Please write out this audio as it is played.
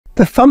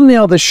The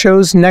thumbnail that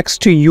shows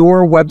next to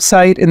your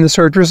website in the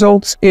search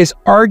results is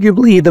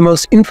arguably the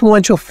most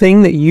influential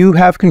thing that you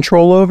have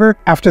control over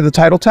after the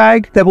title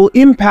tag that will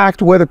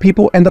impact whether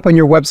people end up on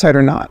your website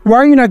or not. Why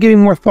are you not giving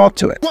more thought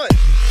to it?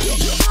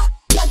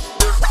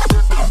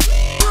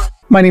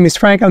 My name is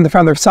Frank. I'm the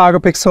founder of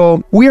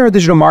Sagapixel. We are a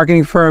digital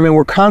marketing firm, and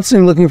we're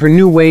constantly looking for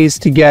new ways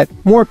to get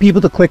more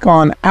people to click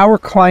on our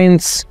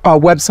clients'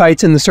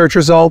 websites in the search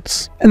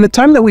results. And the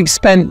time that we've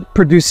spent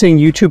producing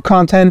YouTube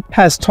content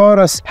has taught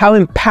us how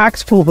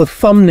impactful the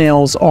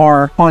thumbnails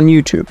are on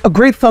YouTube. A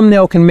great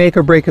thumbnail can make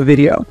or break a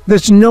video.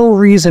 There's no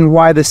reason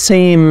why the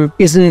same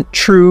isn't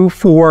true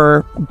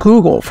for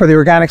Google, for the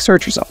organic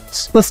search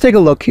results. Let's take a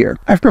look here.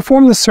 I've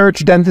performed the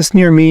search dentist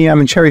near me. I'm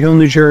in Cherry Hill,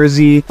 New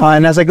Jersey.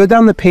 And as I go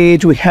down the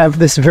page, we have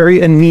this very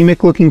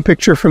anemic looking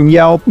picture from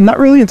Yelp, not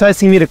really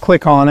enticing me to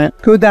click on it.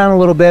 Go down a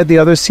little bit, the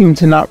others seem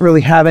to not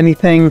really have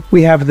anything.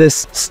 We have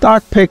this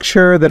stock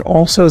picture that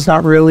also is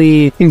not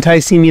really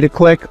enticing me to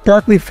click.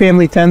 Berkeley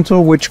Family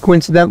Dental, which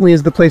coincidentally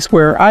is the place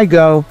where I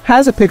go,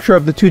 has a picture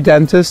of the two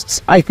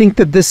dentists. I think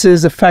that this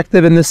is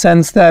effective in the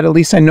sense that at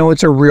least I know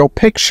it's a real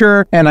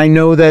picture and I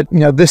know that,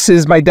 this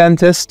is my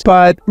dentist,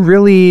 but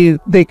really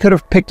they could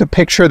have picked a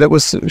picture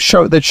that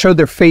showed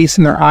their face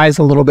and their eyes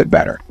a little bit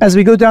better. As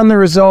we go down the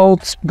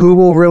results, Google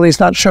really is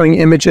not showing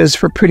images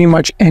for pretty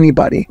much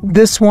anybody.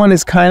 This one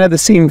is kind of the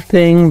same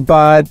thing,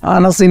 but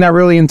honestly not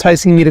really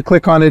enticing me to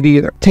click on it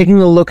either.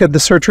 Taking a look at the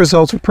search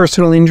results for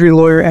Personal Injury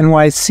Lawyer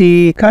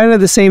NYC, kind of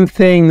the same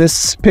thing.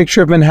 This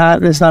picture of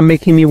Manhattan is not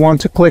making me want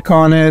to click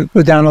on it.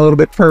 Go down a little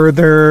bit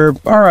further.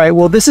 All right,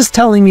 well, this is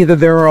telling me that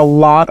there are a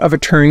lot of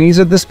attorneys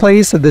at this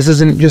place, that this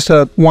isn't just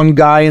one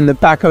guy in the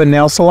back of a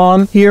nail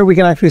salon. Here we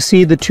can actually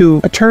see the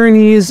two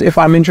attorneys. If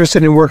I'm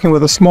interested in working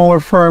with a smaller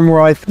firm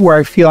where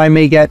I feel I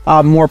may get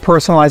more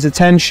personalized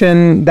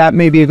attention, that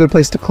may be a good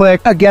place to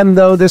click. Again,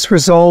 though, this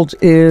result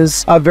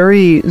is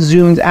very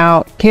zoomed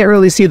out. Can't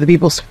really see the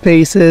people's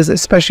faces,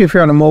 especially if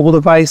you're on a mobile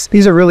device.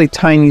 These are really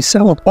tiny,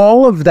 so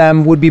all of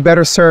them would be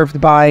better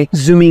served by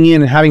zooming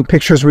in and having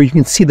pictures where you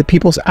can see the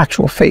people's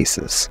actual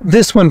faces.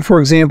 This one, for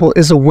example,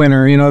 is a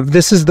winner. If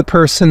this is the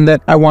person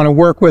that I want to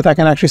work with, I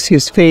can actually see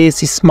his face,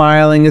 he's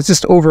smiling. It's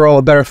just overall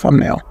a better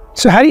thumbnail.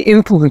 So how do you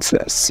influence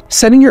this?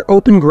 Setting your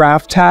open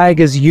graph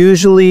tag is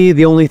usually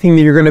the only thing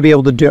that you're going to be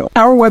able to do.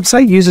 Our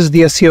website uses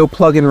the SEO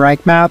plugin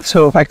Rank Math.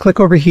 So if I click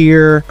over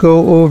here,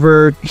 go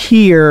over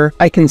here,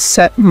 I can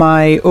set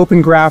my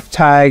open graph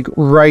tag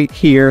right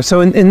here.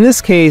 So in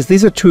this case,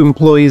 these are two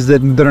employees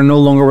that are no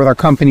longer with our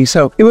company.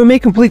 So it would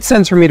make complete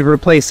sense for me to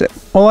replace it.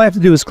 All I have to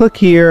do is click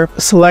here,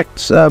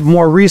 select a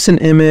more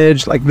recent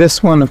image like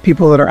this one of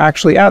people that are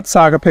actually at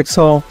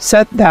Sagapixel,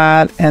 set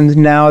that, and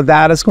now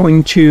that is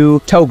going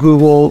to tell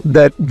Google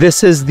that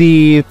this is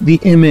the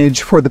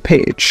image for the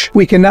page.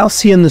 We can now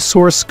see in the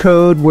source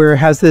code where it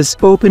has this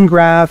open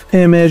graph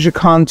image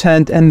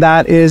content, and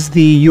that is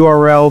the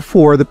URL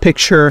for the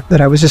picture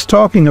that I was just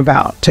talking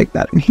about. Take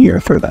that in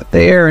here, throw that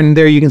there, and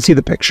there you can see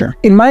the picture.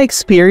 In my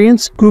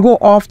experience, Google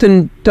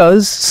often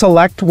does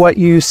select what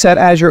you set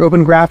as your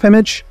open graph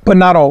image, but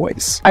not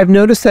always. I've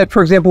noticed that,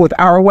 for example, with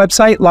our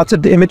website, lots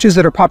of the images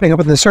that are popping up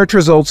in the search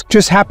results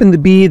just happen to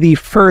be the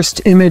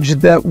first image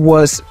that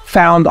was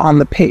found on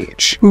the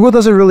page. Google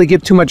doesn't really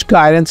give too much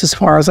guidance as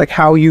far as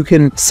how you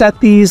can set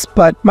these,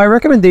 but my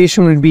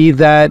recommendation would be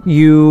that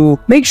you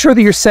make sure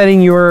that you're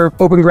setting your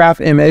open graph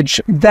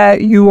image,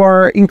 that you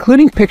are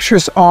including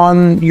pictures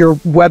on your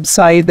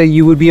website that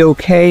you would be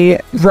okay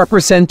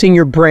representing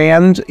your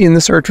brand in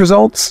the search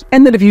results,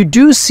 and that if you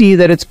do see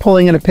that it's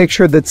pulling in a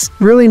picture that's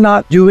really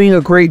not doing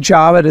a great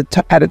job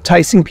at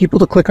enticing people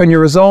to click on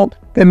your result,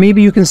 then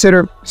maybe you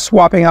consider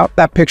swapping out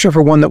that picture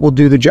for one that will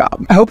do the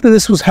job. I hope that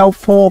this was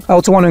helpful. I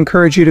also want to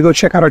encourage you to go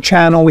check out our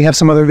channel. We have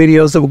some other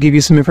videos that will give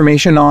you some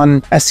information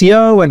on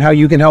SEO and how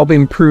you can help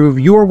improve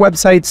your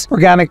website's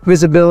organic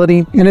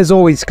visibility. And as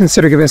always,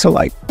 consider giving us a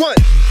like.